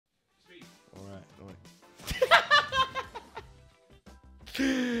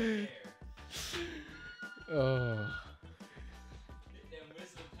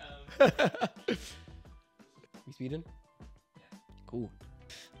We Sweden? Cool.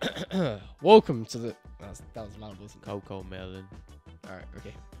 Welcome to the... That was loud, wasn't it? Cocoa melon. Alright,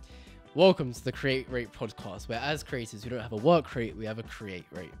 okay. Welcome to the Create Rate podcast, where as creators, we don't have a work rate, we have a create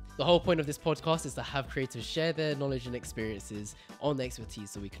rate. The whole point of this podcast is to have creators share their knowledge and experiences on the expertise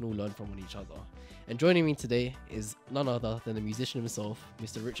so we can all learn from each other. And joining me today is none other than the musician himself,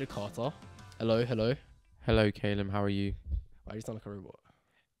 Mr. Richard Carter. Hello, hello. Hello, Caleb. How are you? Why do you sound like a robot?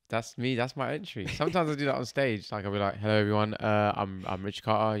 That's me. That's my entry. Sometimes I do that on stage. Like I'll be like, "Hello, everyone. I'm Richard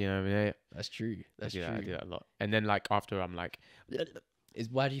Carter. You know, yeah." That's true. That's true. I do that a lot. And then like after, I'm like,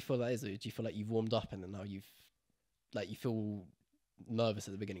 Why do you feel that is? Do you feel like you've warmed up and then now you feel nervous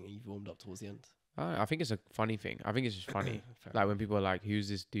at the beginning and you've warmed up towards the end? I think it's a funny thing. I think it's just funny. Like when people are like, "Who's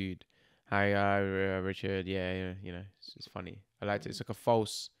this dude?" Hi, Richard. Yeah, you know, it's funny. I like it. It's like a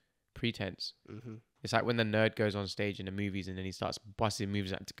false pretense. Mm-hmm. It's like when the nerd goes on stage in the movies and then he starts busting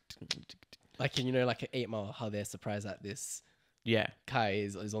moves like you know, like an 8 Mile, how they're surprised that this Kai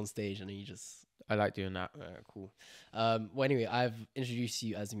is on stage and he just. I like doing that. Cool. Well, anyway, I've introduced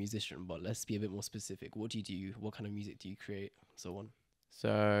you as a musician, but let's be a bit more specific. What do you do? What kind of music do you create? So on.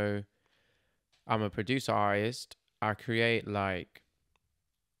 So, I'm a producer artist. I create like,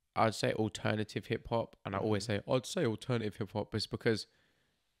 I'd say alternative hip hop, and I always say I'd say alternative hip hop, is because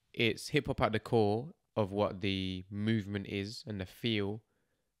it's hip hop at the core of what the movement is and the feel,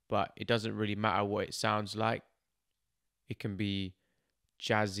 but it doesn't really matter what it sounds like. It can be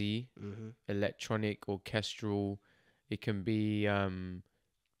jazzy, electronic, orchestral. It can be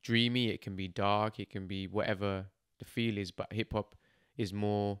dreamy. It can be dark. It can be whatever the feel is. But hip hop is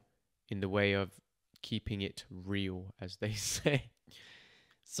more in the way of keeping it real, as they say.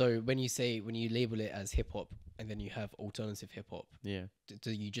 So when you label it as hip hop and then you have alternative hip hop,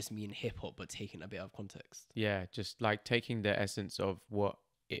 do you just mean hip hop but taking a bit out of context? Yeah, just like taking the essence of what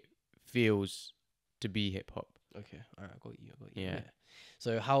it feels to be hip hop. Okay, all right, I got you. Yeah.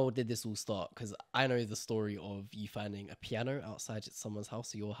 So how did this all start? Because I know the story of you finding a piano outside someone's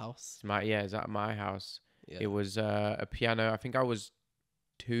house or your house. It's at my house. Yeah. It was a piano. I think I was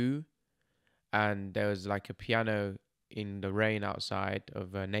 2, and there was like a piano in the rain outside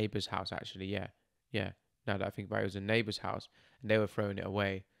of a neighbor's house. Actually, yeah. Now that I think about it, it was a neighbor's house, and they were throwing it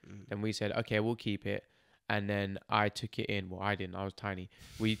away. Then we said, okay, we'll keep it. And then I took it in. Well, I didn't. I was tiny.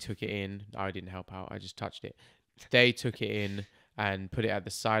 We took it in. I didn't help out. I just touched it. They took it in and put it at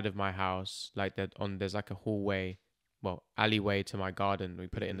the side of my house, like that. There's like a alleyway to my garden. We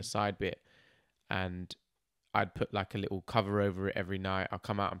put it in the side bit, and I'd put like a little cover over it every night. I'll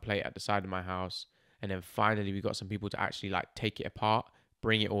come out and play it at the side of my house, and then finally we got some people to actually like take it apart,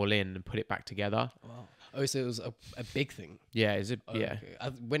 bring it all in, and put it back together. Wow. Oh, so it was a big thing. Yeah, is it? Yeah.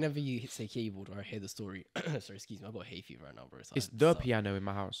 Okay. Whenever you say keyboard or I hear the story, sorry, excuse me, I've got hay fever right now, bro. So It's the piano in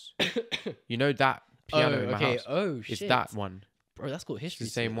my house. You know that piano in my house? Oh, shit. It's that one. Bro, that's got history.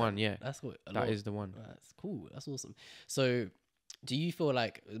 It's the same one, yeah. That's got That is the one. That's cool. That's awesome. So, do you feel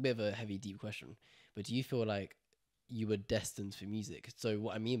like, a bit of a heavy, deep question, but do you feel like you were destined for music? So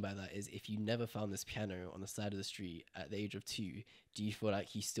what I mean by that is, if you never found this piano on the side of the street at the age of 2, do you feel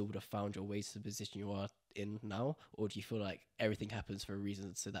like you still would have found your way to the position you are in now? Or do you feel like everything happens for a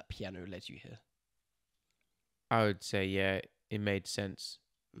reason, so that piano led you here? I would say, yeah, it made sense.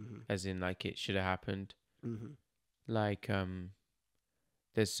 As in, like, it should have happened. Like, when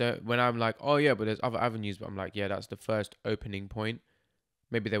I'm like, oh yeah, but there's other avenues, but I'm like, yeah, that's the first opening point.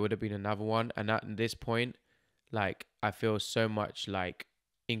 Maybe there would have been another one. And at this point, like, I feel so much like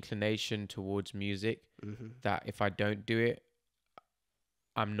inclination towards music that if I don't do it,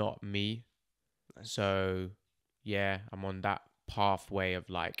 I'm not me. Nice. So yeah, I'm on that pathway of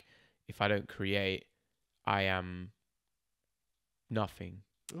like, if I don't create, I am nothing.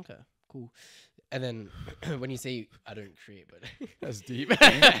 Okay, cool. And then when you say I don't create, but that's deep.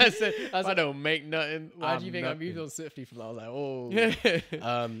 I don't make nothing. Why do you think I moved on swiftly from that? I was like,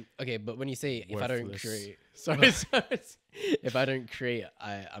 oh. Okay, but when you say if I don't create, sorry. If I don't create,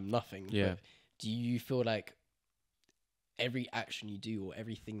 I'm nothing. Yeah. But do you feel like every action you do or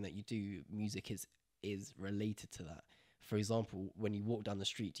everything that you do, music is related to that? For example, when you walk down the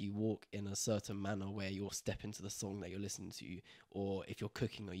street, do you walk in a certain manner where you'll step into the song that you're listening to? Or if you're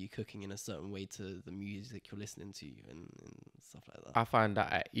cooking, are you cooking in a certain way to the music you're listening to and stuff like that? I find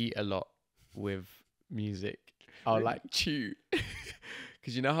that I eat a lot with music. I'll like chew.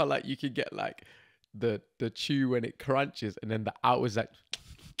 Because you know how like you can get like the chew when it crunches and then the out is like...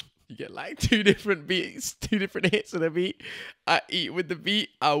 You get like 2 different beats, 2 different hits of the beat. I eat with the beat.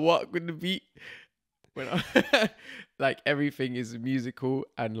 I walk with the beat. When like everything is musical,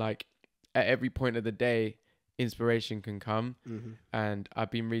 and like at every point of the day, inspiration can come. Mm-hmm. And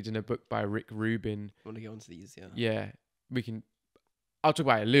I've been reading a book by Rick Rubin. I want to get onto these. Yeah. Yeah, we can. I'll talk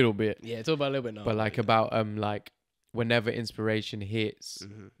about it a little bit, Yeah. Talk about a little bit now. but like about like whenever inspiration hits,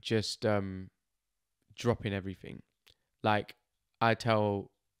 Mm-hmm. just dropping everything. Like I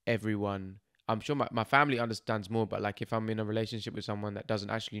tell everyone, I'm sure my family understands more, but like if I'm in a relationship with someone that doesn't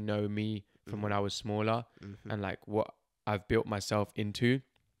actually know me from when I was smaller Mm-hmm. and like what I've built myself into,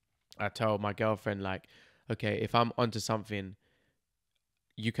 I tell my girlfriend like, okay, if I'm onto something,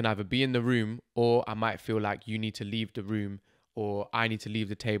 you can either be in the room or I might feel like you need to leave the room or I need to leave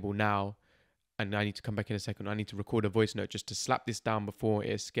the table now and I need to come back in a second. I need to record a voice note just to slap this down before it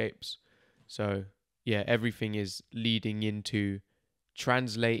escapes. So yeah, everything is leading into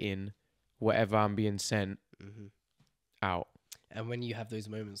translating whatever I'm being sent Mm-hmm. out. And when you have those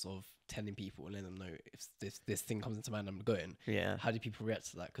moments of telling people and letting them know if this thing comes into mind, I'm going. Yeah. How do people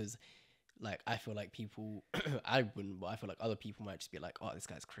react to that? Because like I feel like people, I wouldn't, but I feel like other people might just be like, "Oh, this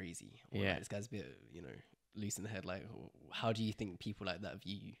guy's crazy," or Yeah. like, "This guy's a bit, loose in the head." Like, how do you think people like that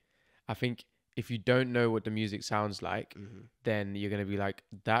view you? I think if you don't know what the music sounds like, Mm-hmm. then you're going to be like,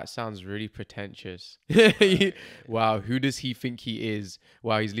 that sounds really pretentious. Right. Wow, who does he think he is?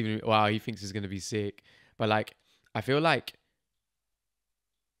 Wow, he's leaving me. Wow, he thinks he's going to be sick. But like, I feel like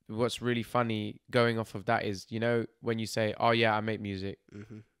what's really funny going off of that is, when you say, oh yeah, I make music,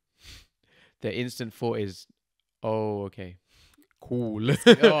 Mm-hmm. the instant thought is, oh, okay, cool.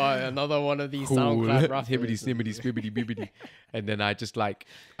 Oh, another one of these SoundCloud rappers. Hibbity, snibbity, spibbity, bibbity. And then I just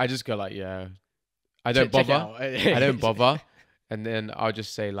go like, yeah, I Check don't it bother. out. I don't bother. And then I'll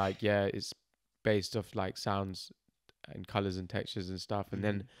just say like, yeah, it's based off like sounds and colors and textures and stuff. And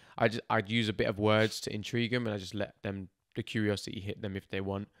then I'd use a bit of words to intrigue them and I just let them, the curiosity hit them if they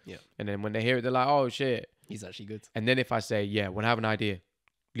want. Yeah. And then when they hear it, they're like, oh shit. He's actually good. And then if I say, yeah, when I have an idea,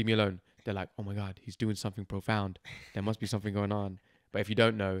 leave me alone. They're like, oh my God, he's doing something profound. There must be something going on. But if you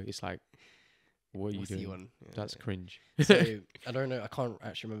don't know, it's like, what are you What's he doing? on? Yeah, That's yeah. cringe. So I don't know. I can't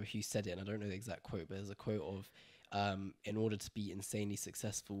actually remember who said it, and I don't know the exact quote. But there's a quote of, in order to be insanely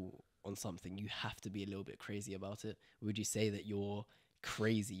successful on something, you have to be a little bit crazy about it. Would you say that you're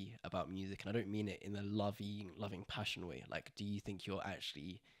crazy about music? And I don't mean it in a loving passion way. Like, do you think you're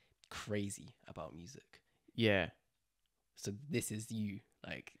actually crazy about music? Yeah. So this is you,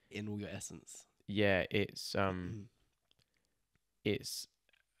 like in all your essence. Yeah. It's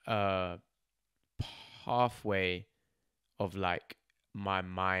a pathway of like my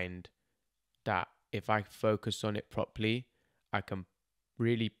mind that if I focus on it properly, I can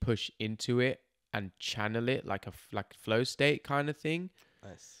really push into it and channel it like a flow state kind of thing.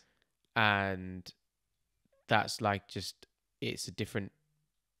 Nice. And that's like just, it's a different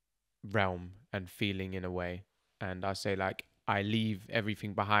realm and feeling in a way. And I say like, I leave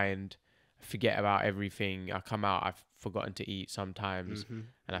everything behind, forget about everything. I come out, I've forgotten to eat sometimes.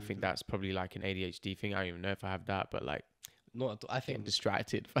 And I think that's probably like an ADHD thing. I don't even know if I have that, but like, Not. I getting think.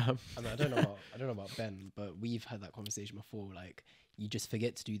 distracted, fam. I mean, I don't know about Ben, but we've had that conversation before. Like, you just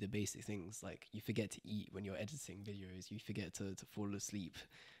forget to do the basic things. Like, you forget to eat when you're editing videos. You forget to fall asleep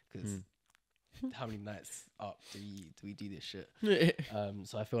because how many nights up do we do this shit?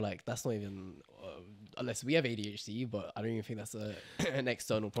 So I feel like that's not even unless we have ADHD, but I don't even think that's an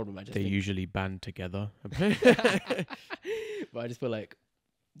external problem. I just They think, usually band together. but I just feel like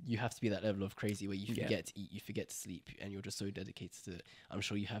you have to be that level of crazy where you Yeah. forget to eat, you forget to sleep, and you're just so dedicated to it. I'm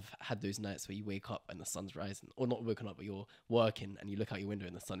sure you have had those nights where you wake up and the sun's rising, or not waking up, but you're working and you look out your window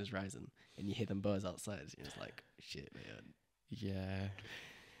and the sun is rising, and you hear them birds outside. And it's like, shit, man. Yeah.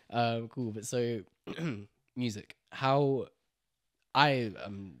 Cool. But so, music. How I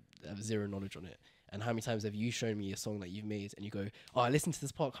have zero knowledge on it, and how many times have you shown me a song that you've made, and you go, "Oh, I listened to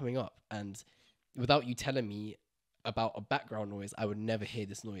this part coming up," and without you telling me about a background noise, I would never hear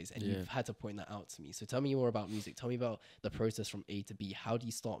this noise, and you've had to point that out to me. So tell me more about music. Tell me about the process from A to B. How do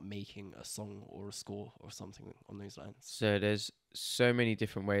you start making a song or a score or something on those lines? So there's so many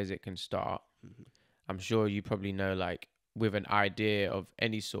different ways it can start. I'm sure you probably know, like with an idea of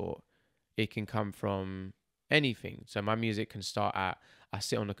any sort, it can come from anything. So my music can start at, I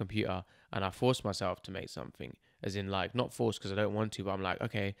sit on the computer and I force myself to make something, as in like not force because I don't want to, but I'm like,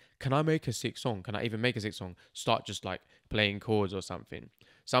 okay, can I make a sick song? Can I even make a sick song? Start just like playing chords or something.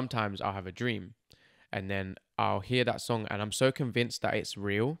 Sometimes I'll have a dream and then I'll hear that song and I'm so convinced that it's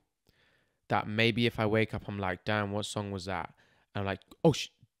real that maybe if I wake up, I'm like, damn, what song was that? And I'm like, oh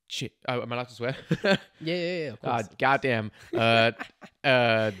shit. Am I allowed to swear? Yeah. Of course. Goddamn.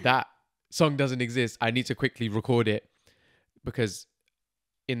 That song doesn't exist. I need to quickly record it because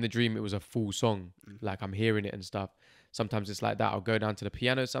in the dream it was a full song. Like I'm hearing it and stuff. Sometimes it's like that. I'll go down to the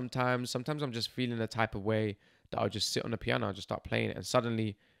piano sometimes. Sometimes I'm just feeling a type of way that I'll just sit on the piano, I'll just start playing it, and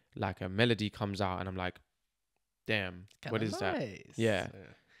suddenly like a melody comes out and I'm like, damn, what is that? Yeah,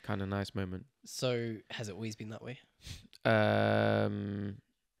 kind of nice moment. So has it always been that way? Um,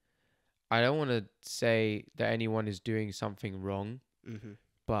 I don't want to say that anyone is doing something wrong, Mm-hmm.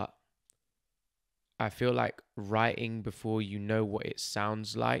 but I feel like writing before you know what it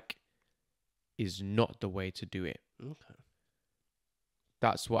sounds like is not the way to do it. Okay.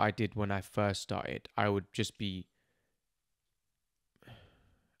 That's what I did when I first started. I would just be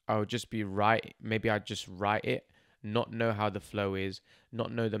right. Maybe I'd just write it, not know how the flow is,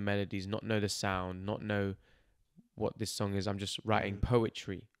 not know the melodies, not know the sound, not know what this song is. I'm just writing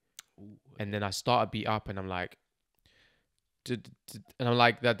poetry. Ooh, And then I start a beat up and I'm like, and I'm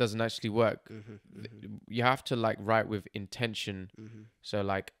like, that doesn't actually work. You have to like write with intention. So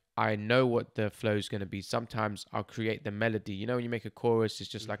like, I know what the flow is going to be. Sometimes I'll create the melody. You know, when you make a chorus, it's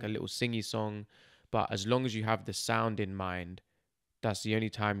just like a little singy song. But as long as you have the sound in mind, that's the only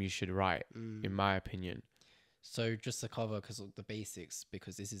time you should write, in my opinion. So just to cover, because of the basics,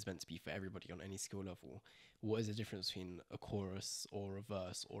 because this is meant to be for everybody on any skill level, what is the difference between a chorus or a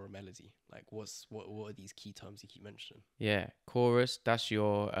verse or a melody? Like, what are these key terms you keep mentioning? Yeah, chorus. That's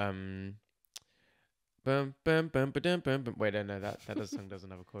your bum bum bum ba-dum, bum bum. Wait, no, that song doesn't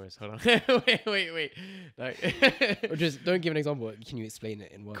have a chorus. Hold on. wait. Like, Or just don't give an example. Can you explain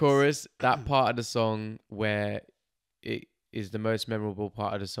it in words? chorus. That part of the song where it is the most memorable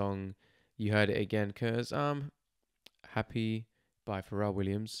part of the song. You heard it again, 'cause I'm happy by Pharrell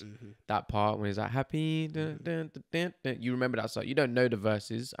Williams. That part when he's like happy, dun, dun, dun, dun, dun. You remember that song. You don't know the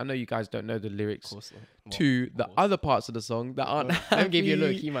verses. I know you guys don't know the lyrics to the other parts of the song that aren't happy. Let me give you a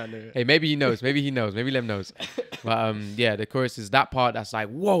look. He might know it. Hey, maybe he knows. Maybe Lem knows. But yeah, the chorus is that part that's like,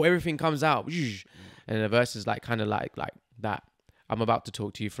 whoa, everything comes out. And the verse is like kind of like that. I'm about to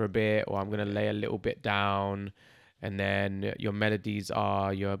talk to you for a bit, or I'm gonna lay a little bit down. And then your melodies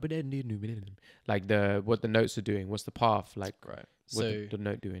are your like what the notes are doing. What's the path like? Right. What the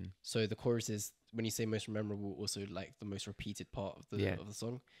note doing? So the chorus is, when you say most memorable, also like the most repeated part of the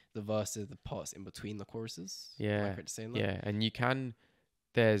song. The verse is the parts in between the choruses. Yeah. Am I correct in saying that? Yeah, and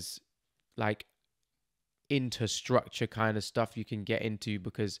there's like interstructure kind of stuff you can get into,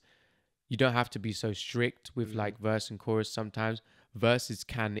 because you don't have to be so strict with like verse and chorus. Sometimes verses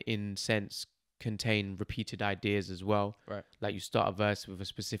can, in sense, contain repeated ideas as well. Right. Like you start a verse with a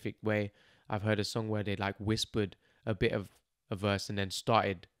specific way. I've heard a song where they like whispered a bit of a verse and then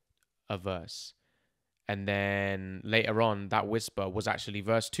started a verse, and then later on that whisper was actually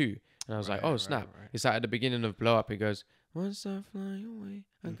verse 2, and I was like, oh snap. Right. It's like at the beginning of Blow Up, it goes, once I fly away,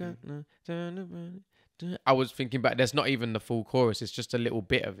 I got no turn around. I was thinking back, there's not even the full chorus, it's just a little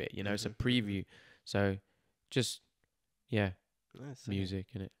bit of it, you know. It's a preview. So just Nice, music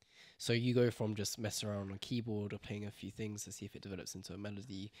in it. So you go from just messing around on a keyboard or playing a few things to see if it develops into a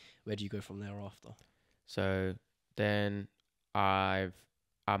melody. Where do you go from there after? So then I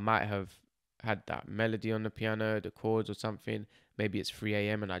might have had that melody on the piano, the chords or something. Maybe it's 3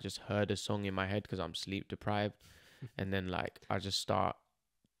 a.m. and I just heard a song in my head because I'm sleep deprived. And then like I just start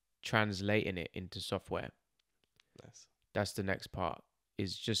translating it into software. Nice. That's the next part.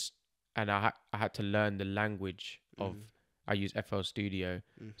 Is just, and I had to learn the language of. I use FL Studio,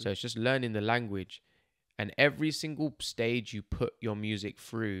 so it's just learning the language, and every single stage you put your music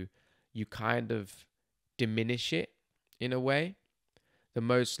through, you kind of diminish it in a way. The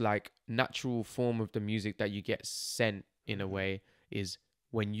most like natural form of the music that you get sent in a way is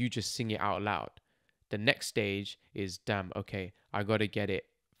when you just sing it out loud. The next stage is, damn, okay, I got to get it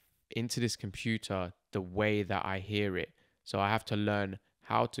into this computer the way that I hear it. So I have to learn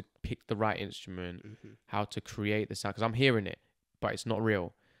how to pick the right instrument, how to create the sound, because I'm hearing it, but it's not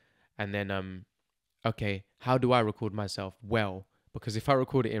real. And then, okay, how do I record myself well? Because if I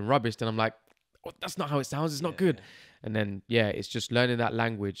record it in rubbish, then I'm like, oh, that's not how it sounds. It's not good. And then, it's just learning that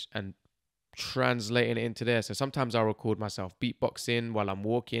language and translating it into there. So sometimes I'll record myself beatboxing while I'm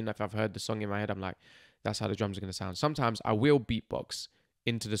walking. If I've heard the song in my head, I'm like, that's how the drums are going to sound. Sometimes I will beatbox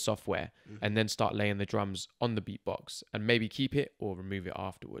into the software and then start laying the drums on the beatbox and maybe keep it or remove it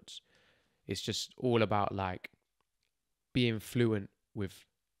afterwards. It's just all about like being fluent with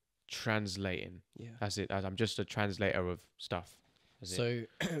translating. Yeah. That's it. I'm just a translator of stuff. So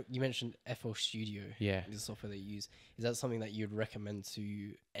you mentioned FL Studio. Yeah. The software that you use. Is that something that you'd recommend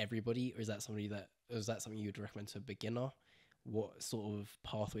to everybody, or is that something you'd recommend to a beginner? What sort of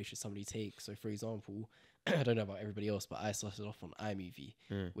pathway should somebody take? So for example, I don't know about everybody else, but I started off on iMovie,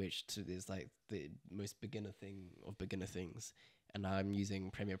 which is like the most beginner thing of beginner things. And I'm using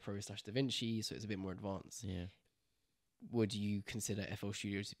Premiere Pro / DaVinci, so it's a bit more advanced. Yeah. would you consider FL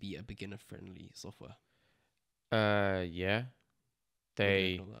Studio to be a beginner friendly software? Yeah, What do you reckon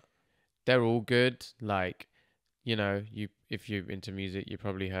they of that? they're all good. Like, if you're into music, you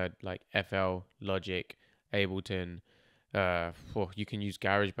probably heard like FL, Logic, Ableton. Well, you can use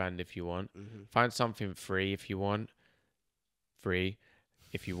GarageBand if you want. Mm-hmm. Find something free if you want. Free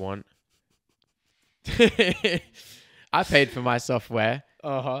if you want. I paid for my software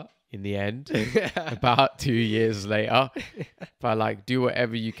Uh in the end. huh. About 2 years later, but like, do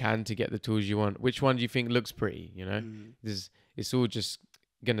whatever you can to get the tools you want. Which one do you think looks pretty? Mm, It's all just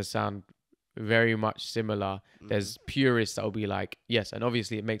gonna sound very much similar. There's purists that will be like, yes, and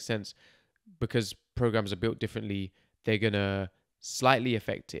obviously it makes sense because programs are built differently. They're gonna slightly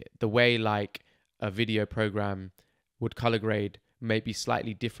affect it. The way like a video program would color grade may be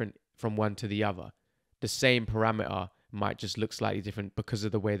slightly different from one to the other. The same parameter might just look slightly different because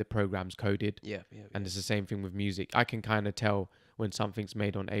of the way the program's coded. yeah. And it's the same thing with music. I can kind of tell when something's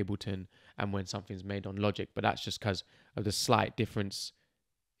made on Ableton and when something's made on Logic, but that's just because of the slight difference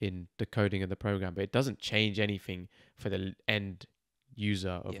in the coding of the program. But it doesn't change anything for the end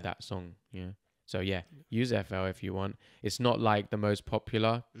user of Yeah. that song. Yeah. So yeah, use FL if you want. It's not like the most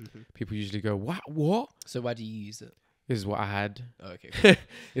popular. Mm-hmm. People usually go, What? So why do you use it? This is what I had. Oh, okay. Cool.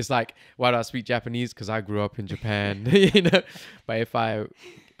 It's like, why do I speak Japanese? Because I grew up in Japan, But if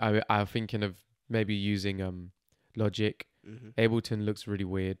I'm thinking of maybe using Logic. Mm-hmm. Ableton looks really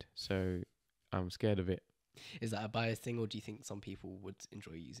weird, so I'm scared of it. Is that a bias thing, or do you think some people would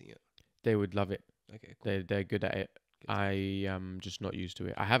enjoy using it? They would love it. Okay, cool. They're good at it. Good. I am just not used to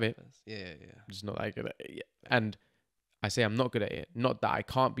it. I have it, Yeah. I'm just not that good at it yet. And I say I'm not good at it. Not that I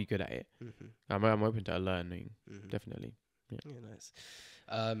can't be good at it. Mm-hmm. I'm open to learning, Mm-hmm. definitely. Yeah, nice.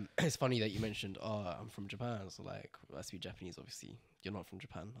 It's funny that you mentioned, I'm from Japan. So like, I speak Japanese. Obviously, you're not from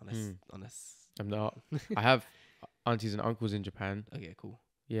Japan, unless. I'm not. I have aunties and uncles in Japan. Okay, cool.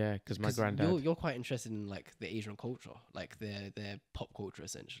 Yeah, because my granddad. You're quite interested in like the Asian culture, like their pop culture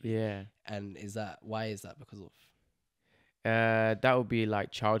essentially. Yeah. And why is that because of? That would be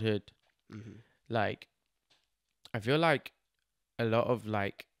like childhood. Mm-hmm. Like, I feel like a lot of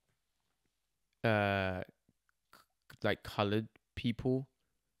like colored people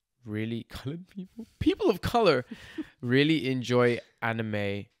really people of color really enjoy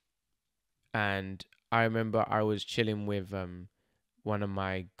anime. And I remember I was chilling with one of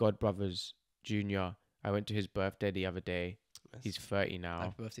my godbrothers, Junior. I went to his birthday the other day. Nice. He's 30 now.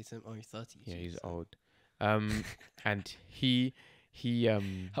 Happy birthday to him. Oh, he's 30. Yeah, he's Jeez. old. And he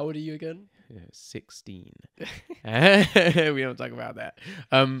How old are you again? 16. We don't talk about that.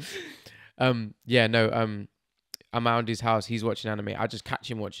 I'm around his house. He's watching anime. I just catch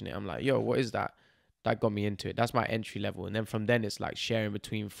him watching it. I'm like, yo, what is that? That got me into it. That's my entry level. And then from then it's like sharing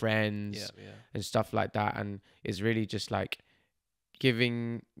between friends and stuff like that. And it's really just like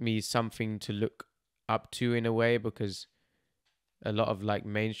giving me something to look up to in a way, because a lot of like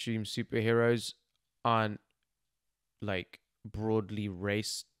mainstream superheroes aren't like broadly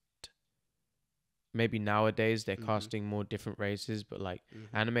raced. Maybe nowadays they're casting more different races, but like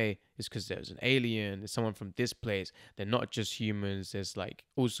anime is because there's an alien, there's someone from this place. They're not just humans. There's like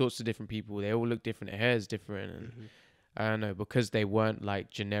all sorts of different people. They all look different. Their hair is different. And I don't know, because they weren't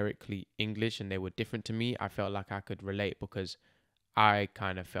like generically English and they were different to me, I felt like I could relate because I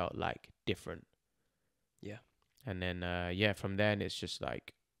kind of felt like different. Yeah. And then, from then it's just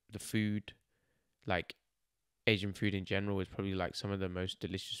like the food, like Asian food in general is probably like some of the most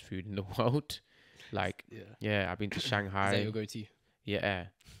delicious food in the world. Like, I've been to Shanghai. Is that your go-to? Yeah,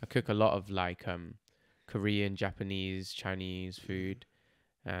 I cook a lot of like Korean, Japanese, Chinese food,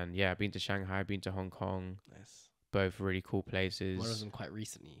 and I've been to Shanghai, I've been to Hong Kong. Nice. Both really cool places. One of them quite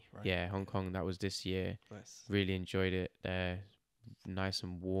recently, right? Yeah, Hong Kong, that was this year. Nice. Really enjoyed it there. Nice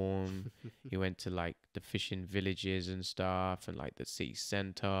and warm. You went to like the fishing villages and stuff, and like the city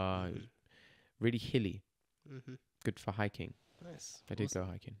center. It was really hilly. Good for hiking. Nice. I did go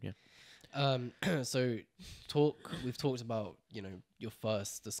hiking. Yeah. So we've talked about, your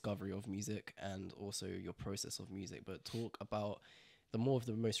first discovery of music and also your process of music, but talk about the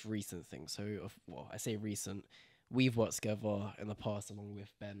most recent thing. So I say recent, we've worked together in the past along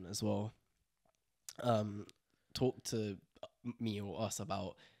with Ben as well. Talk to me or us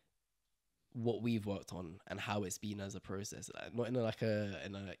about what we've worked on and how it's been as a process, not in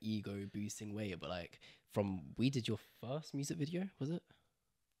an ego boosting way, but like we did your first music video, was it?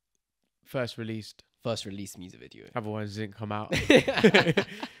 First released music video. Otherwise it didn't come out.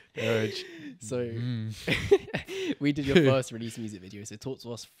 So we did your first release music video. So talk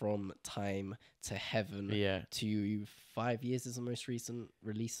to us from Time to Heaven to 5 years is the most recent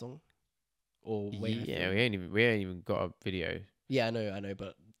release song. or way ahead Yeah, film? we ain't even got a video. Yeah, I know,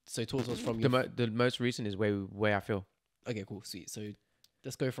 but so talk to us from The your. the most recent is way I feel. Okay, cool, sweet. So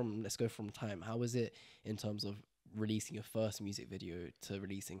let's go from time. How was it in terms of releasing your first music video to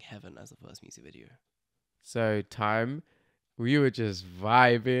releasing Heaven as the first music video? So time, we were just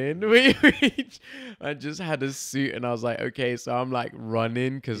vibing. I just had a suit and I was like, okay, so I'm like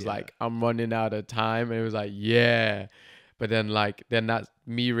running because Yeah. like I'm running out of time. And it was like, yeah. But then that's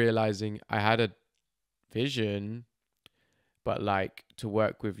me realizing I had a vision, but like to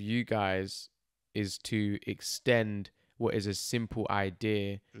work with you guys is to extend what is a simple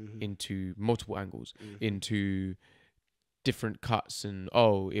idea Mm-hmm. into multiple angles, Mm-hmm. into different cuts, and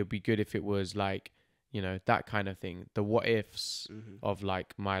oh, it'd be good if it was like, you know, that kind of thing. The what ifs Mm-hmm. of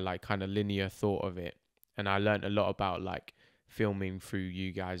like my like kind of linear thought of it. And I learned a lot about like filming through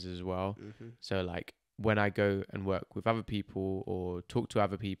you guys as well. Mm-hmm. So like when I go and work with other people or talk to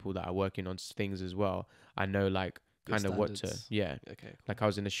other people that are working on things as well, I know like Your kind of what to, standards. yeah. Okay, cool. Like I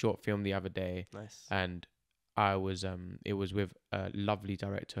was in a short film the other day Nice. and I was it was with a lovely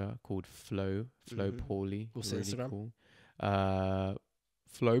director called Flo Mhm. Pauly. What's the Instagram? Cool.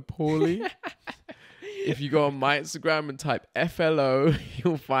 Flo Pauly. If you go on my Instagram and type FLO,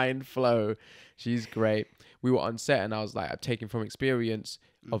 you'll find Flo. She's great. We were on set and I was like, I'm taking from experience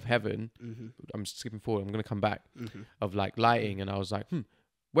of Heaven. Mm-hmm. I'm skipping forward. I'm going to come back Mm-hmm. of like lighting. And I was like,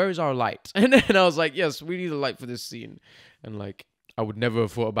 where is our light? And then I was like, yes, we need a light for this scene. And like, I would never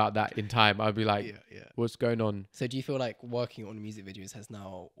have thought about that in time. I'd be like, Yeah. what's going on? So do you feel like working on music videos has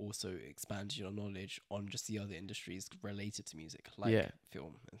now also expanded your knowledge on just the other industries related to music, like Yeah.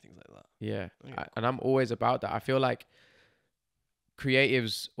 film and things like that? Yeah. Okay, And I'm always about that. I feel like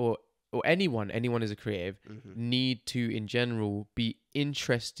creatives or anyone is a creative, Mm-hmm. need to in general be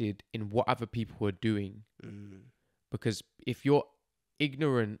interested in what other people are doing. Mm-hmm. Because if you're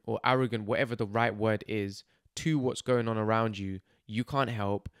ignorant or arrogant, whatever the right word is, to what's going on around you, you can't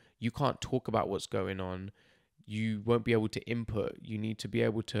help, you can't talk about what's going on, you won't be able to input. You need to be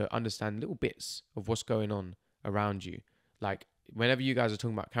able to understand little bits of what's going on around you. Like whenever you guys are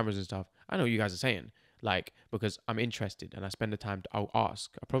talking about cameras and stuff, I know what you guys are saying, like, because I'm interested and I spend the time I'll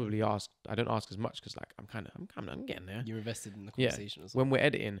ask. I probably ask. I don't ask as much because like I'm getting there. You're invested in the Yeah. conversation as well. When we're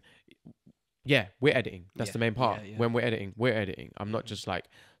editing, yeah, we're editing. That's Yeah, the main part. yeah. When we're editing. I'm not just like,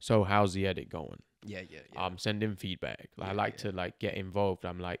 so how's the edit going? Yeah. I'm sending feedback. Like, I Yeah, like yeah. to like get involved.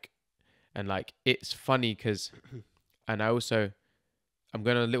 I'm like, and like it's funny because, and I also, I'm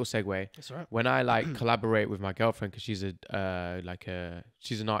going on a little segue. That's all right. When I like collaborate with my girlfriend, because she's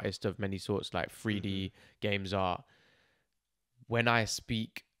she's an artist of many sorts, like 3D games art. When I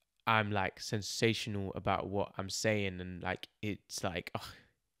speak, I'm like sensational about what I'm saying, and like it's like, oh,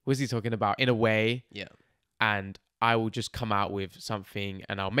 what's he talking about? In a way, Yeah. and I will just come out with something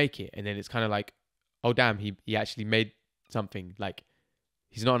and I'll make it, and then it's kind of like, oh damn, he actually made something. Like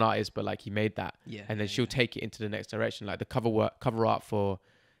he's not an artist, but like he made that. Yeah. And then she'll take it into the next direction. Like the cover art for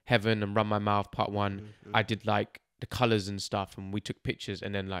Heaven and Run My Mouth Part 1, I did like the colors and stuff, and we took pictures,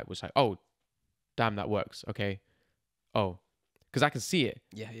 and then like was like, oh damn, that works. Okay. Oh, because I can see it.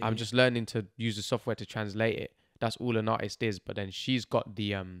 Yeah. I'm just learning to use the software to translate it. That's all an artist is. But then she's got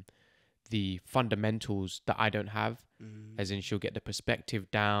the fundamentals that I don't have, as in she'll get the perspective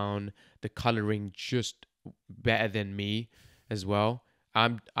down, the coloring just better than me as well.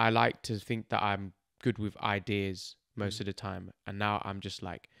 I like to think that I'm good with ideas most of the time, and now I'm just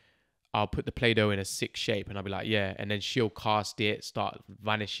like, I'll put the Play-Doh in a sick shape and I'll be like, yeah, and then she'll cast it, start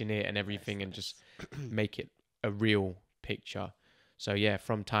vanishing it and everything, and just make it a real picture. So yeah,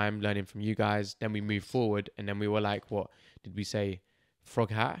 from time learning from you guys, then we moved forward, and then we were like, what did we say?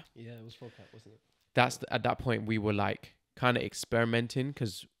 Frog Hat. Yeah, it was Frog Hat, wasn't it? At that point we were like kind of experimenting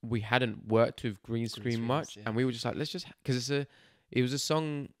because we hadn't worked with green screen much, yeah. and we were just like, let's just, because it was a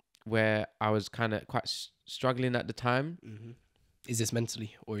song where I was kind of quite struggling at the time. Is this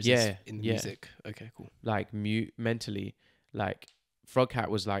mentally or is Yeah, this in the yeah. music? Okay, cool. Like mute mentally, like Frog Hat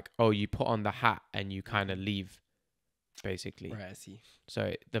was like, oh, you put on the hat and you kind of leave, basically. Right, I see.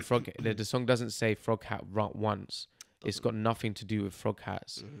 So the song doesn't say Frog Hat once. It's got nothing to do with frog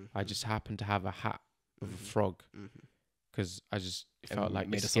hats. I just happened to have a hat with a frog because I just felt And like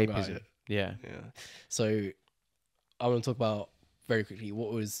made a song about escapism. it. Yeah. Yeah. So I want to talk about very quickly,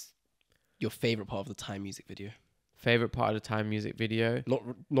 what was your favorite part of the Time music video? Favorite part of the Time music video?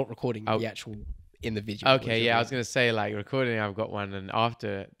 Not recording Oh. the actual in the video. Okay, yeah, I was gonna say like recording. I've got one, and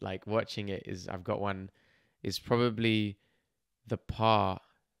after like watching it, I've got one. Is probably the part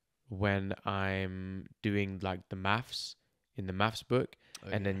when I'm doing like the maths in the maths book,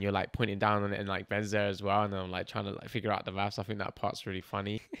 and then you're like pointing down on it, and like Ben's there as well, and then I'm like trying to like figure out the maths. I think that part's really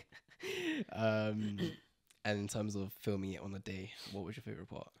funny. And in terms of filming it on the day, what was your favorite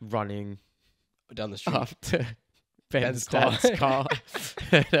part? Running Down the street. after Ben's Ben's dad's car.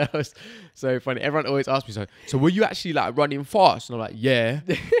 That was so funny. Everyone always asks me, so were you actually like running fast? And I'm like, yeah,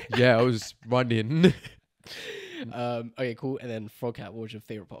 I was running. Okay, cool. And then Frogcat, what was your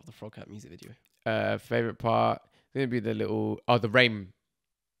favorite part of the Frogcat music video? Favorite part gonna be the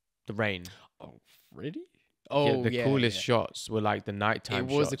rain. Oh, really? Yeah, Oh, the coolest shots were like the nighttime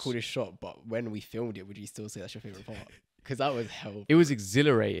It was the shots. coolest shot, but when we filmed it, would you still say that's your favorite part? Because that was hell. It was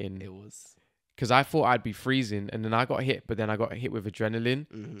exhilarating. It was. Because I thought I'd be freezing, and then I got hit, but then I got hit with adrenaline.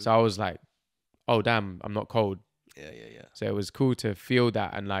 Mm-hmm. So I was like, oh, damn, I'm not cold. Yeah. So it was cool to feel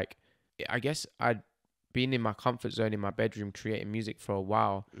that. And like, I guess I'd been in my comfort zone in my bedroom creating music for a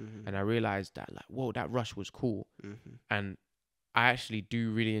while. Mm-hmm. And I realized that, like, whoa, that rush was cool. Mm-hmm. And I actually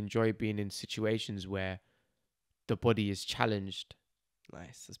do really enjoy being in situations where the body is challenged.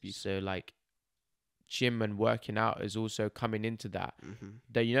 Nice. That's beautiful. So, like, gym and working out is also coming into that. Mm-hmm.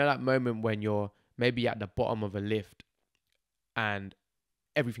 That, you know, that moment when you're maybe at the bottom of a lift and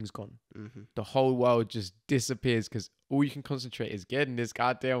everything's gone. Mm-hmm. The whole world just disappears because all you can concentrate is getting this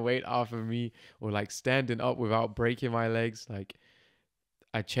goddamn weight off of me, or like standing up without breaking my legs. Like,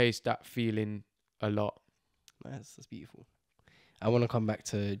 I chased that feeling a lot. Nice. That's beautiful. I want to come back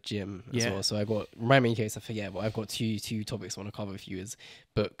to gym as Yeah. well. So remind me in case I forget, but I've got two topics I want to cover with you is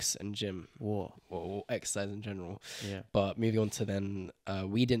books and gym. Whoa. Or exercise in general. Yeah. But moving on to then,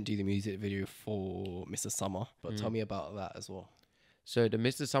 we didn't do the music video for Mr. Summer, but tell me about that as well. So the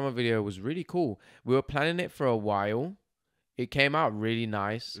Mr. Summer video was really cool. We were planning it for a while. It came out really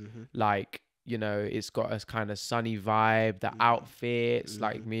nice. Mm-hmm. Like, you know, it's got a kind of sunny vibe, the outfits,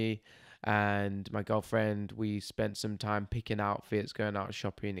 like me and my girlfriend, we spent some time picking outfits, going out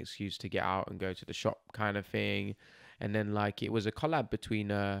shopping, excuse to get out and go to the shop kind of thing. And then like it was a collab between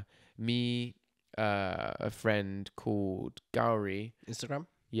me, a friend called Gowrie. Instagram?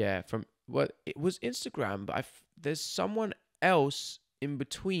 Yeah, it was Instagram, but there's someone else in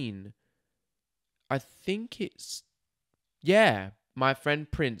between. I think it's my friend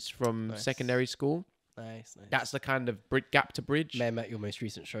Prince from secondary school. Nice. That's the kind of gap to bridge. Met him at your most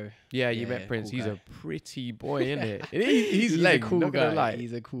recent show. Yeah, you met Prince. Cool He's guy. a pretty boy, isn't it? He's a cool not gonna guy. lie.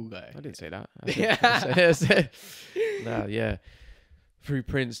 He's a cool guy. I didn't say that. I said- Nah, yeah. Through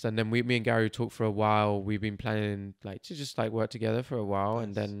Prince, and then me and Gary talked for a while. We've been planning like to just like work together for a while,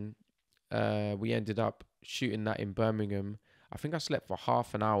 and then we ended up shooting that in Birmingham. I think I slept for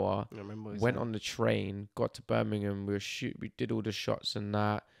half an hour. I remember. Went on the train, got to Birmingham. We did all the shots and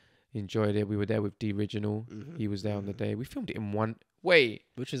that. Enjoyed it. We were there with D Original. Mm-hmm. He was there on the day. We filmed it in one. Wait.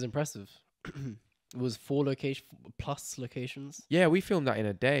 Which is impressive. It was 4 plus locations. Yeah, we filmed that in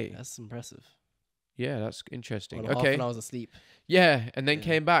a day. That's impressive. Yeah, that's interesting. On half Okay. an hour's of sleep. Yeah, and then Yeah.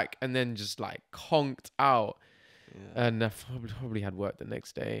 came back and then just like conked out, Yeah. and probably had work the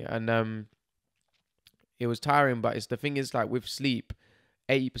next day. And it was tiring, but the thing is like with sleep,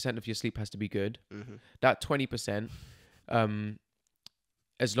 80% of your sleep has to be good. Mm-hmm. That 20%,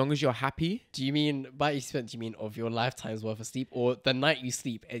 as long as you're happy. Do you mean by 80%? Do you mean of your lifetime's worth of sleep, or the night you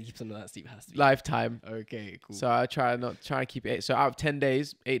sleep, 80% of that sleep has to be Lifetime. Okay, cool. So I try to keep it. So out of 10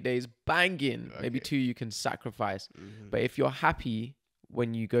 days, 8 days, banging. Maybe Okay. 2 you can sacrifice. Mhm. But if you're happy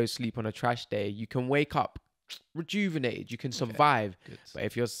when you go sleep on a trash day, you can wake up rejuvenated. You can survive. Good. But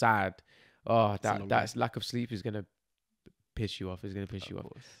if you're sad, oh, It's a long that lack of sleep is gonna piss you off. It's gonna piss you off.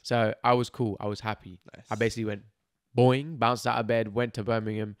 course. So I was cool. I was happy. Nice. I basically went boing, bounced out of bed, went to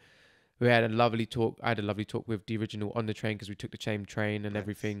Birmingham. We had a lovely talk. I had a lovely talk with the original on the train because we took the same train and Nice.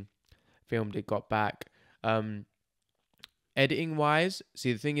 everything. Filmed it, got back. Editing wise,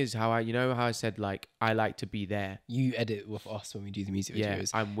 see the thing is how I said like I like to be there. You edit with us when we do the music Yeah,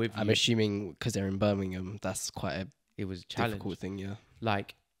 videos. I'm with I'm you. assuming because they're in Birmingham, that's quite a It was a challenge. difficult thing. Yeah.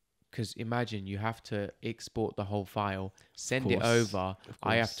 Like, because imagine you have to export the whole file, send it course, over. of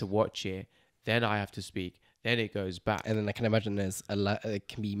I have course. to watch it. Then I have to speak. Then it goes back. And then I can imagine there's it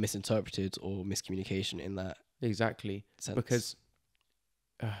can be misinterpreted or miscommunication in that Exactly. sense. Because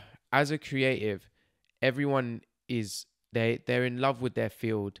as a creative, everyone is they're in love with their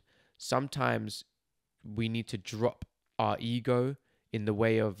field. Sometimes we need to drop our ego in the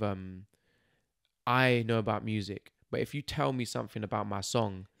way of I know about music, but if you tell me something about my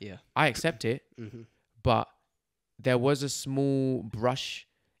song, yeah. I accept it. Mm-hmm. But there was a small brush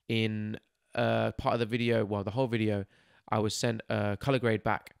in part of the video. Well, the whole video, I was sent a color grade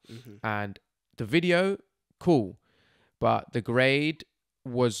back, and the video, cool, but the grade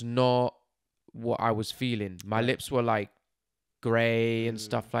was not what I was feeling. My lips were like gray and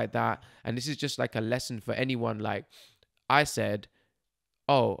stuff like that. And this is just like a lesson for anyone. Like I said,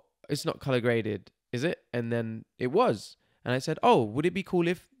 oh, it's not color graded, is it? And then it was. And I said, oh, would it be cool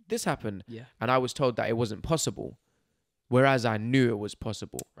if this happened? Yeah. And I was told that it wasn't possible. Whereas I knew it was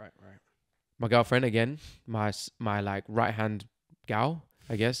possible. Right. My girlfriend, again, my like right hand gal,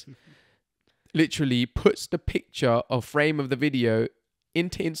 I guess, literally puts the picture or frame of the video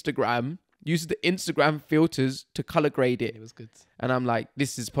into Instagram, uses the Instagram filters to color grade it. It was good. And I'm like,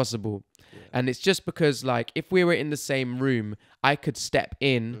 this is possible. Yeah. And it's just because, like, if we were in the same room, I could step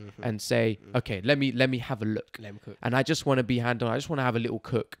in and say, okay, let me have a look. Let him cook. And I just want to be hands-on. I just want to have a little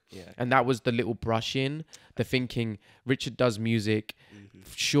cook. Yeah. And that was the little brush in, the thinking, Richard does music.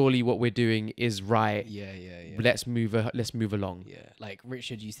 Surely what we're doing is right. Yeah. Let's move along. Yeah. Like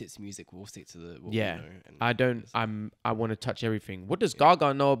Richard, you stick to music, we'll stick to the what Yeah. we know, and I want to touch everything. What does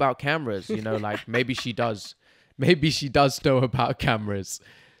Gaga know about cameras? You know, like maybe she does. Maybe she does know about cameras.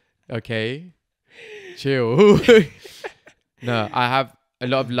 Okay. Chill. No, I have a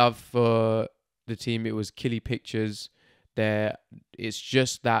lot of love for the team. It was Killy Pictures. It's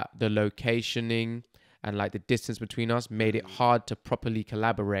just that the locationing and like the distance between us made it hard to properly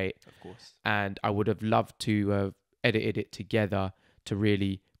collaborate. Of course. And I would have loved to have edited it together to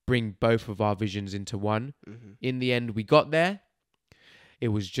really bring both of our visions into one. In the end, we got there. It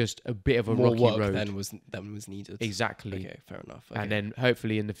was just a bit of a More rocky work road. than was needed. Exactly. Okay, fair enough. Okay. And then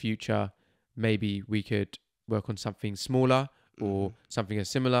hopefully in the future, maybe we could work on something smaller or something as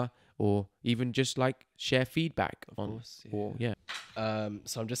similar, or even just like share feedback Of on. course, yeah. Or yeah.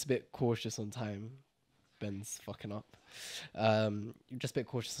 So I'm just a bit cautious on time. Ben's fucking up. Just a bit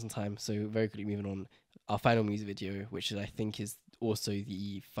cautious on time. So very quickly moving on. Our final music video, which I think is also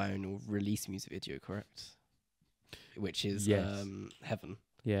the final release music video, correct? Which is Yes. Heaven.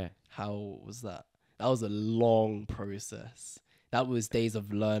 Yeah. How was that? That was a long process. That was days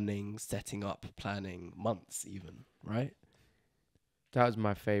of learning, setting up, planning, months even, right? That was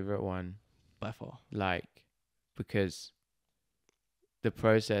my favorite one. By far. Like, because the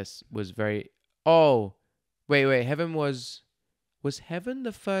process was very. Oh, wait. Heaven was Heaven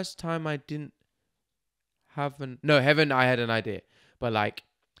the first time I didn't have an. No, Heaven, I had an idea. But like,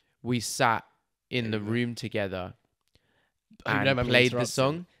 we sat in the room together and played the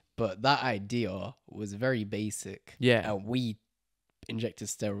song. But that idea was very basic. Yeah. And we injected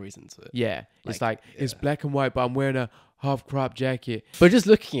steroids into it. Yeah. It's like, it's yeah. black and white, but I'm wearing a half crop jacket. But just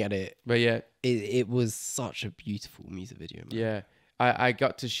looking at it, But yeah. it was such a beautiful music video, man. Yeah. I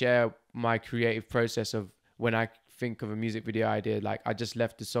got to share my creative process of when I think of a music video idea, like I just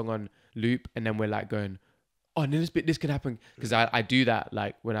left the song on loop and then we're like going, oh, and this could happen. Because I do that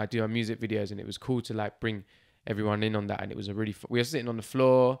like when I do our music videos, and it was cool to like bring everyone in on that. And it was a really, we were sitting on the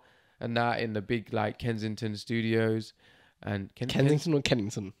floor and that in the big like Kensington studios. And Kensington or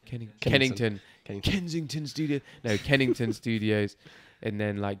Kennington? Kensington Studio. No, Kennington Studios. And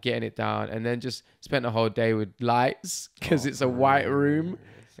then like getting it down, and then just spent a whole day with lights because it's a white room.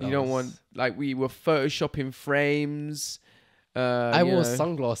 And you don't want, like, we were photoshopping frames. I wore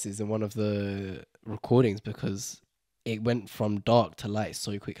sunglasses in one of the recordings because it went from dark to light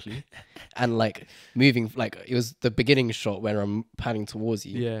so quickly. And like moving, like it was the beginning shot where I'm panning towards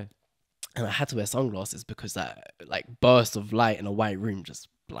you. Yeah. And I had to wear sunglasses because that like burst of light in a white room just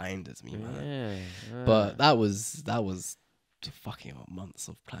blinded me, man. Yeah. But that was fucking months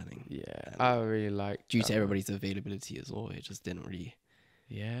of planning. Yeah. And I really like due to everybody's availability as well, it just didn't really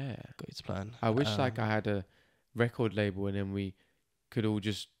go to plan. I wish like I had a record label and then we could all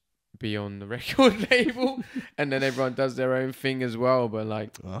just be on the record label and then everyone does their own thing as well. But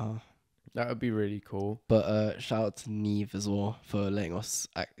like that would be really cool. But shout out to Neve as well for letting us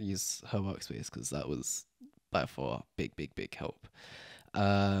use her workspace, because that was by far big help.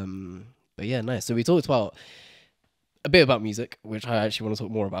 But yeah, nice. So we talked about a bit about music, which I actually want to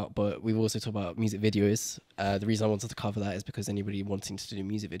talk more about, but we've also talked about music videos. The reason I wanted to cover that is because anybody wanting to do a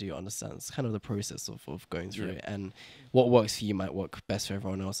music video understands kind of the process of going through it, and what works for you might work best for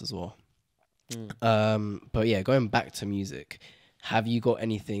everyone else as well. But yeah, going back to music, have you got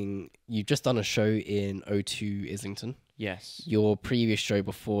anything? You've just done a show in O2 Islington. Yes. Your previous show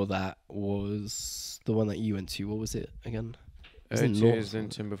before that was the one that you went to. What was it again? O2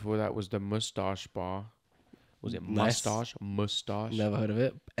 Islington before that was the Mustache Bar. Was it Nice. Mustache? Never heard of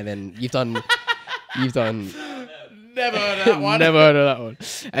it. And then you've done Never heard of that one. Never heard of that one.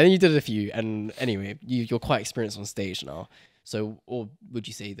 And then you did a few. And anyway, you're quite experienced on stage now. So, or would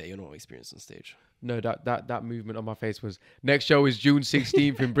you say that you're not experienced on stage? No, that movement on my face was, next show is June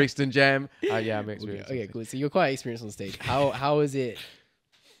 16th in Brixton Jam. Yeah, I'm experienced. Okay, cool. So you're quite experienced on stage. How is it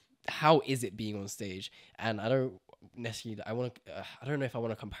being on stage? And I don't necessarily, I don't know if I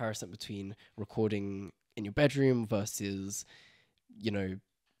want a comparison between recording in your bedroom versus,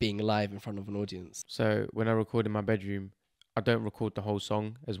 being live in front of an audience? So when I record in my bedroom, I don't record the whole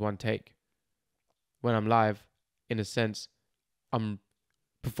song as one take. When I'm live, in a sense, I'm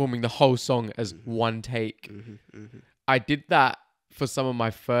performing the whole song as one take. I did that for some of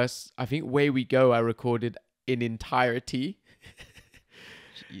my first, I think Way We Go, I recorded in entirety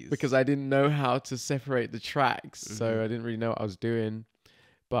because I didn't know how to separate the tracks. So I didn't really know what I was doing.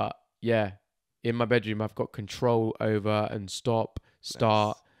 But yeah, in my bedroom, I've got control over and stop,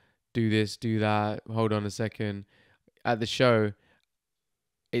 start, do this, do that. Hold on a second. At the show,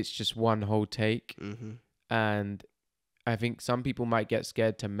 it's just one whole take. And I think some people might get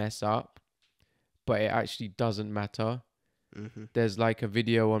scared to mess up, but it actually doesn't matter. There's like a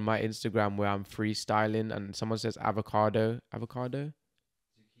video on my Instagram where I'm freestyling and someone says avocado,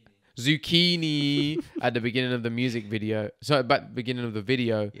 zucchini at the beginning of the music video. So at the beginning of the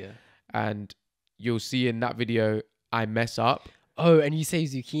video, and you'll see in that video I mess up. Oh, and you say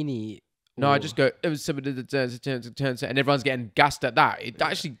zucchini. No, I just go, it was some of the and everyone's getting gassed at that. It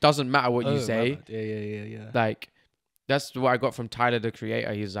actually doesn't matter what you say. Yeah. Like, that's what I got from Tyler, the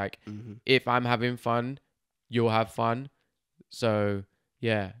creator. He's like, if I'm having fun, you'll have fun. So,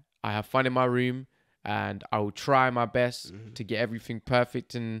 yeah, I have fun in my room and I will try my best to get everything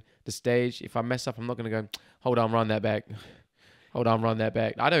perfect in the stage. If I mess up, I'm not going to go, hold on, run that back. Hold on, run that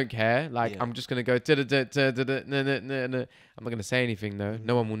back. I don't care. Like, I'm just going to go, I'm not going to say anything, though.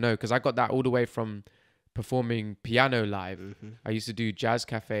 No one will know. Because I got that all the way from performing piano live. I used to do jazz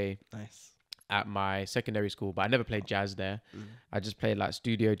cafe at my secondary school, but I never played jazz there. I just played like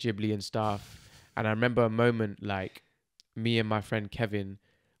Studio Ghibli and stuff. And I remember a moment, like, me and my friend Kevin,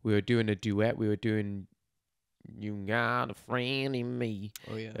 we were doing a duet. We were doing You Got a Friend in Me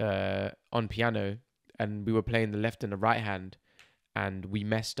on piano. And we were playing the left and the right hand. And we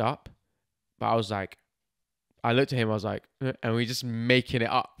messed up. But I was like, I looked at him, I was like, and we just making it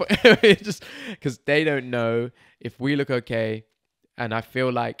up. Just because they don't know if we look okay. And I feel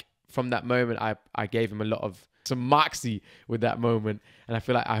like from that moment, I gave him a lot of some marksy with that moment. And I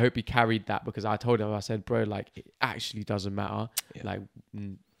feel like I hope he carried that because I told him, I said, bro, like, it actually doesn't matter. Like,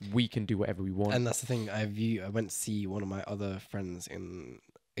 we can do whatever we want. And that's the thing. I went to see one of my other friends in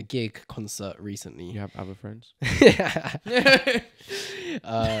a gig concert recently. You have other friends?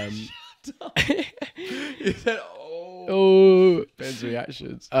 You said, oh, Ben's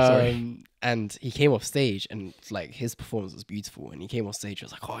reactions. Sorry. And he came off stage and like his performance was beautiful. And he came off stage, I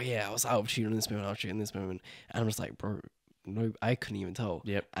was like, oh yeah, I was out of tune in this moment, out of tune in this moment. And I'm just like, bro, no, I couldn't even tell.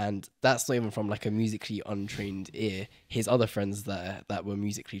 And that's not even from like a musically untrained ear. His other friends that were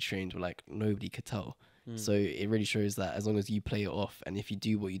musically trained were like, nobody could tell. So it really shows that as long as you play it off and if you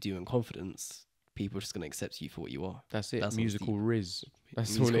do what you do in confidence, people are just going to accept you for what you are. That's it. That's musical riz.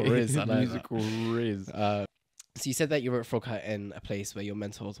 That's musical all it riz. is. I like musical riz. So you said that you were at Froghat in a place where your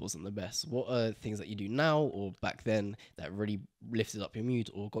mental health wasn't the best. What are things that you do now or back then that really lifted up your mood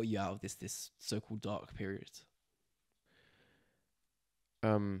or got you out of this so-called dark period?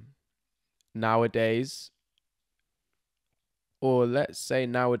 Nowadays, or let's say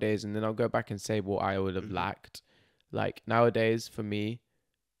nowadays, and then I'll go back and say what I would have lacked. Like nowadays, for me,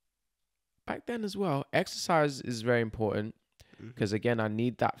 back then as well, exercise is very important because again, I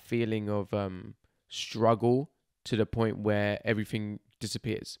need that feeling of struggle to the point where everything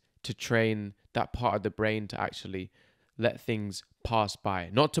disappears, to train that part of the brain to actually let things pass by,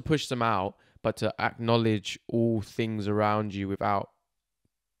 not to push them out, but to acknowledge all things around you without,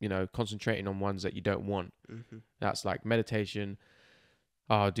 you know, concentrating on ones that you don't want. That's like meditation.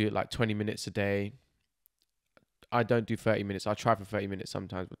 I'll do it like 20 minutes a day. I don't do 30 minutes. I'll try for 30 minutes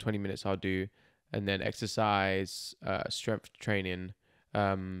sometimes, but 20 minutes I'll do. And then exercise, strength training.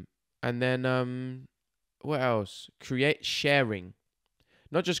 And then what else? Sharing.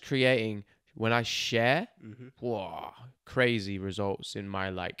 Not just creating. When I share, whoa, crazy results in my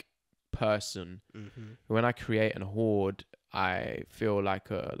like person. When I create and hoard, I feel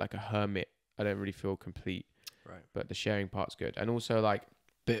like a hermit. I don't really feel complete. Right. But the sharing part's good. And also like,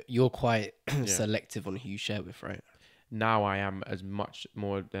 but you're quite selective on who you share with, right? Now I am as much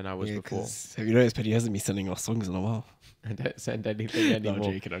more than I was before. Have you noticed Penny hasn't been sending us songs in a while? I don't send anything anymore. No,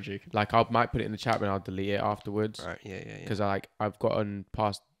 I'm joking. Like I might put it in the chat and I'll delete it afterwards. Right, yeah. Because I've gotten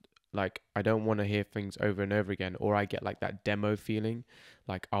past, like, I don't want to hear things over and over again. Or I get like that demo feeling.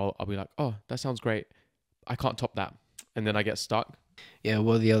 Like I'll be like, oh, that sounds great. I can't top that. And then I get stuck. Yeah,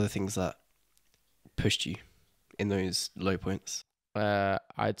 what are the other things that pushed you in those low points?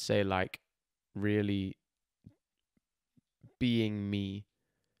 I'd say like really being me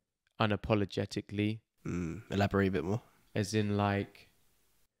unapologetically. Elaborate a bit more. As in like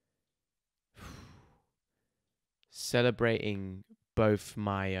celebrating both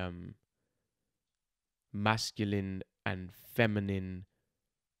my masculine and feminine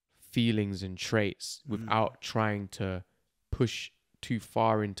feelings and traits without trying to push too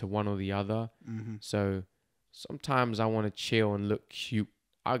far into one or the other. So sometimes I want to chill and look cute.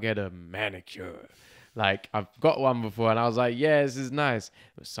 I'll get a manicure. Like, I've got one before and I was like, yeah, this is nice.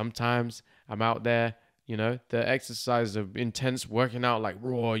 But sometimes I'm out there, you know, the exercise of intense working out, like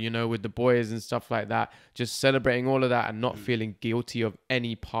raw, you know, with the boys and stuff like that, just celebrating all of that and not feeling guilty of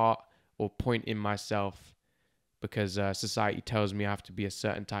any part or point in myself because society tells me I have to be a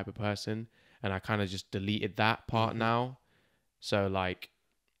certain type of person. And I kind of just deleted that part now. So, like,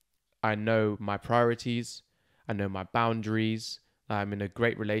 I know my priorities. I know my boundaries. I'm in a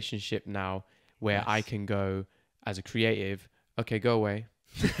great relationship now where I can go as a creative, okay, go away,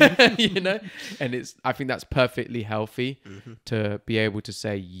 you know? And I think that's perfectly healthy to be able to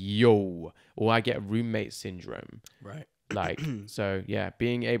say, yo, or I get roommate syndrome. Right. Like, so yeah,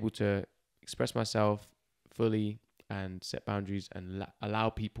 being able to express myself fully and set boundaries and allow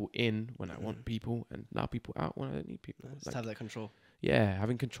people in when I want people and allow people out when I don't need people. Just have that control. Yeah,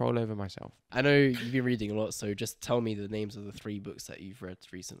 having control over myself. I know you've been reading a lot, so just tell me the names of the 3 books that you've read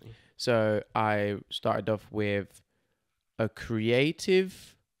recently. So I started off with The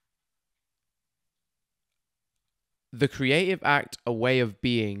Creative Act, A Way of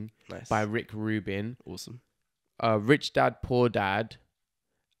Being by Rick Rubin. Awesome. Rich Dad, Poor Dad,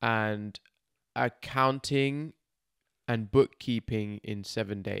 and Accounting and Bookkeeping in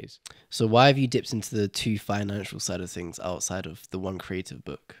 7 Days. So why have you dipped into the 2 financial side of things outside of the 1 creative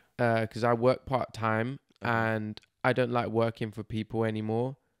book? Because I work part-time and I don't like working for people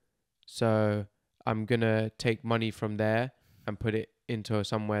anymore. So I'm going to take money from there and put it into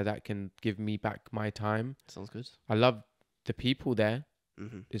somewhere that can give me back my time. Sounds good. I love the people there.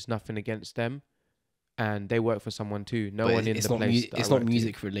 There's nothing against them. And they work for someone too. No one in the place. It's not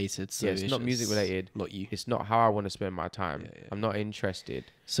music related. So yeah, it's not music related. Not you. It's not how I want to spend my time. Yeah. I'm not interested.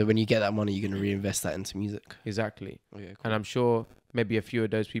 So when you get that money, you're going to reinvest that into music. Exactly. Okay, cool. And I'm sure maybe a few of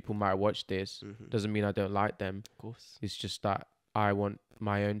those people might watch this. Doesn't mean I don't like them. Of course. It's just that I want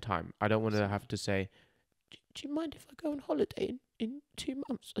my own time. I don't want to have to say, do you mind if I go on holiday in 2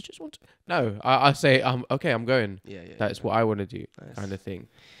 months? I just want to. No, I say, okay, I'm going. Yeah. That's what I want to do, kind of thing.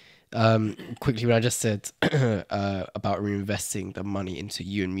 Quickly, when I just said about reinvesting the money into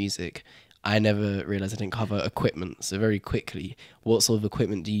you and music, I never realized I didn't cover equipment. So very quickly, what sort of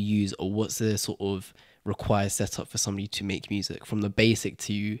equipment do you use, or what's the sort of required setup for somebody to make music, from the basic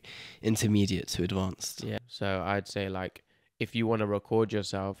to intermediate to advanced? Yeah. So I'd say, like, if you want to record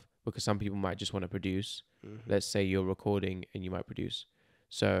yourself, because some people might just want to produce. Let's say you're recording and you might produce.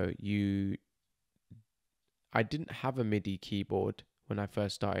 So I didn't have a MIDI keyboard when I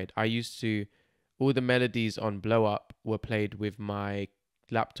first started. I used to, all the melodies on Blow Up were played with my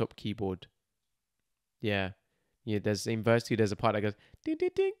laptop keyboard. Yeah. There's in verse 2, there's a part that goes, I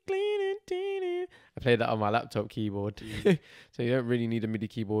played that on my laptop keyboard. So you don't really need a MIDI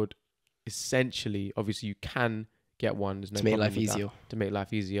keyboard. Essentially, obviously you can get one. There's no To make problem life with easier. that. To make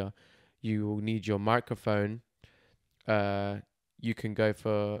life easier. You will need your microphone. You can go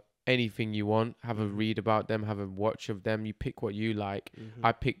for anything you want, have a read about them, have a watch of them. You pick what you like.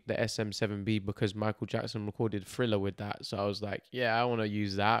 I picked the SM7B because Michael Jackson recorded Thriller with that. So I was like, yeah, I want to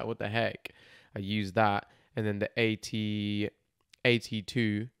use that. What the heck? I used that. And then the AT2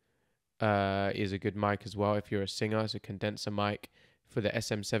 is a good mic as well if you're a singer. It's a condenser mic. For the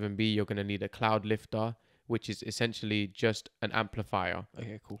SM7B, you're going to need a cloud lifter, which is essentially just an amplifier.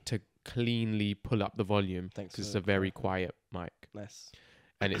 Okay, cool. To cleanly pull up the volume. Thanks. Because it's a very quiet mic. Nice.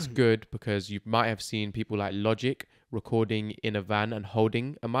 And it's good because you might have seen people like Logic recording in a van and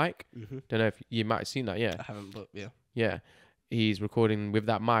holding a mic. Don't know if you might have seen that. Yeah. I haven't, but yeah. Yeah. He's recording with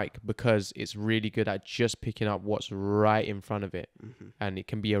that mic because it's really good at just picking up what's right in front of it. And it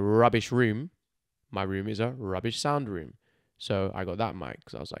can be a rubbish room. My room is a rubbish sound room. So I got that mic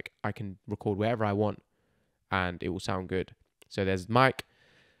because I was like, I can record wherever I want and it will sound good. So there's mic.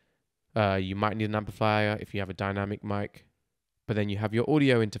 You might need an amplifier if you have a dynamic mic. But then you have your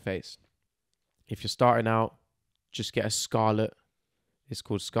audio interface. If you're starting out, just get a Scarlett. It's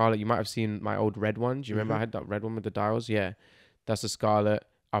called Scarlett. You might have seen my old red one. Do you remember I had that red one with the dials? Yeah, that's a Scarlett.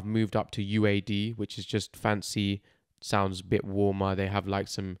 I've moved up to UAD, which is just fancy, sounds a bit warmer. They have like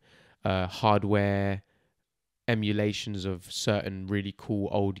some hardware emulations of certain really cool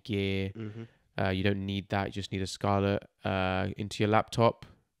old gear. You don't need that. You just need a Scarlett into your laptop,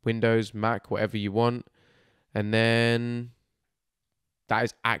 Windows, Mac, whatever you want. And then that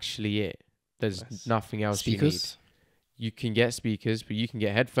is actually it. There's nothing else Speakers? you need. You can get speakers, but you can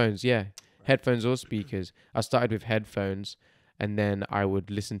get headphones. Yeah, headphones or speakers. I started with headphones, and then I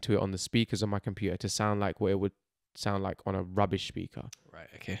would listen to it on the speakers on my computer to sound like what it would sound like on a rubbish speaker. Right.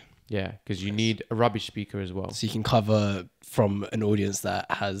 Okay. Yeah, because you Nice. need a rubbish speaker as well. So you can cover from an audience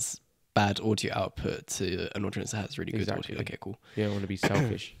that has bad audio output to an audience that has really good Exactly. audio. Okay, cool. You don't want to be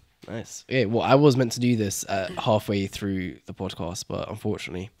selfish. Nice. Yeah, well, I was meant to do this halfway through the podcast, but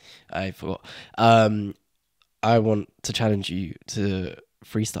unfortunately, I forgot. I want to challenge you to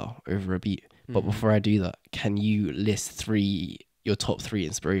freestyle over a beat. But before I do that, can you list your top 3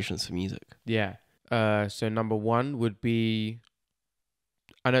 inspirations for music? Yeah. So number 1 would be,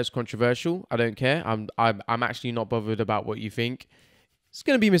 I know it's controversial. I don't care. I'm actually not bothered about what you think. It's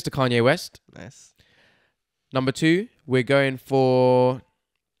gonna be Mr. Kanye West. Nice. Number 2, we're going for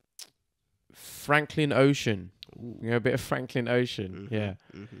Franklin Ocean. Ooh. You know, a bit of Franklin Ocean. Yeah.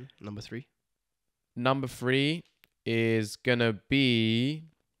 Number 3. Number 3 is gonna be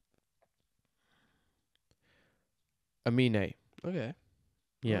Amine. Okay.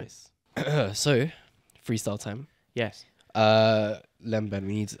 Yeah. Nice. So, freestyle time. Yes. Lemben,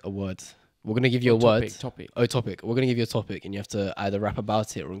 we need a word. We're gonna give you a word. Topic. Oh, topic. We're gonna give you a topic, and you have to either rap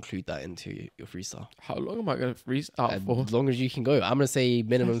about it or include that into your freestyle. How long am I gonna freestyle for? As long as you can go. I'm gonna say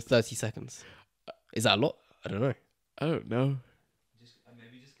minimum 30 seconds. Is that a lot? I don't know. I don't know.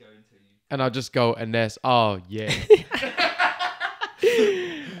 Maybe just go until you. And I'll just go and there's yeah.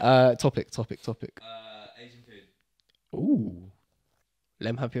 Topic. Asian food. Ooh.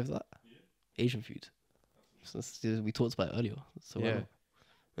 Lem, happy with that? Yeah. Asian food. So we talked about it earlier. So why Yeah. not?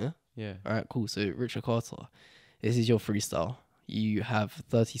 Yeah? Yeah. All right, cool. So Richard Carter, this is your freestyle. You have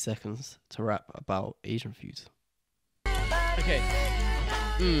 30 seconds to rap about Asian food. Okay.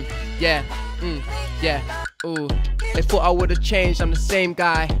 Yeah. Ooh. They thought I would've changed. I'm the same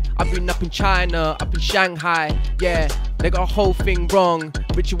guy. I've been up in China, up in Shanghai. Yeah. They got a whole thing wrong.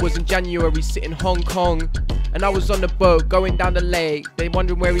 Richard was in January, sitting in Hong Kong. And I was on the boat going down the lake. They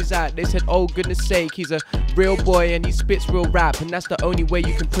wondering where he's at. They said, oh goodness sake, he's a real boy and he spits real rap. And that's the only way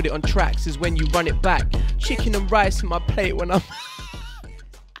you can put it on tracks is when you run it back. Chicken and rice in my plate when I'm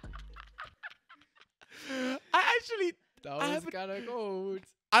That was kind of cold.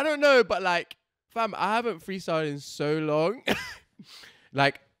 I don't know, but like, fam, I haven't freestyled in so long.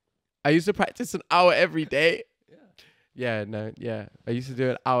 Like, I used to practice an hour every day. Yeah, I used to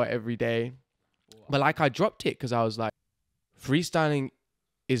do an hour every day. Wow. But like, I dropped it because I was like, freestyling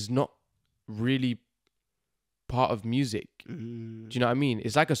is not really part of music. Do you know what I mean?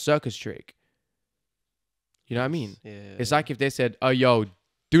 It's like a circus trick. You know what I mean? Yeah. It's like if they said, oh, yo,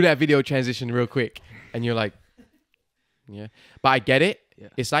 do that video transition real quick. And you're like, yeah. But I get it. Yeah.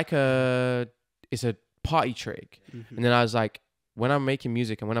 It's like it's a party trick. And then I was like, when I'm making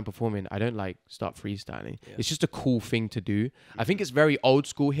music and when I'm performing, I don't like start freestyling. Yeah. It's just a cool thing to do. I think it's very old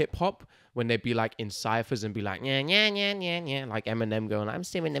school hip hop when they'd be like in ciphers and be like, yeah, like Eminem going, I'm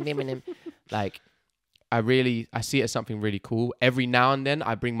stimming the Eminem. Like, I see it as something really cool. Every now and then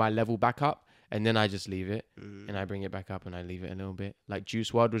I bring my level back up and then I just leave it and I bring it back up and I leave it a little bit. Like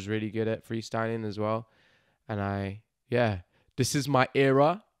Juice WRLD was really good at freestyling as well. And this is my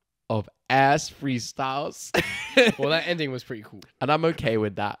era of ass freestyles. Well, that ending was pretty cool. And I'm okay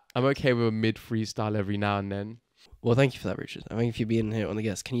with that. I'm okay with a mid freestyle every now and then. Well, thank you for that, Richard. I thank you for being here on the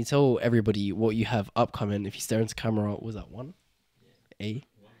guest. Can you tell everybody what you have upcoming? If you stare into camera, was that one? Yeah.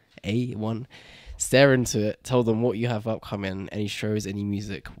 A1. Stare into it. Tell them what you have upcoming, any shows, any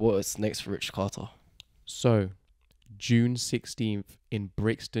music. What's next for Richard Carter? So, June 16th in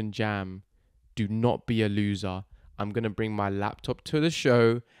Brixton Jam. Do not be a loser. I'm going to bring my laptop to the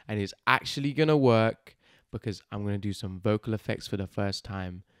show and it's actually going to work because I'm going to do some vocal effects for the first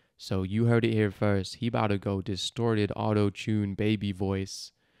time. So you heard it here first. He about to go distorted auto-tune baby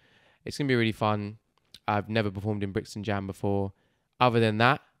voice. It's going to be really fun. I've never performed in Brixton Jam before. Other than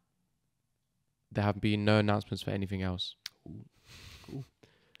that, there have been no announcements for anything else. Cool.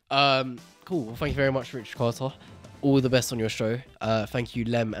 Cool. Well, thank you very much, Richard Carter. All the best on your show. Thank you,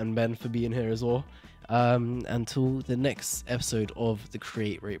 Lem and Ben, for being here as well. Until the next episode of the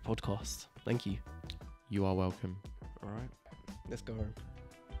Create Rate podcast. Thank you. You are welcome. All right. Let's go home.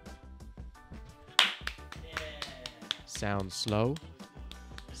 Sounds slow.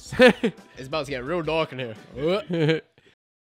 It's about to get real dark in here.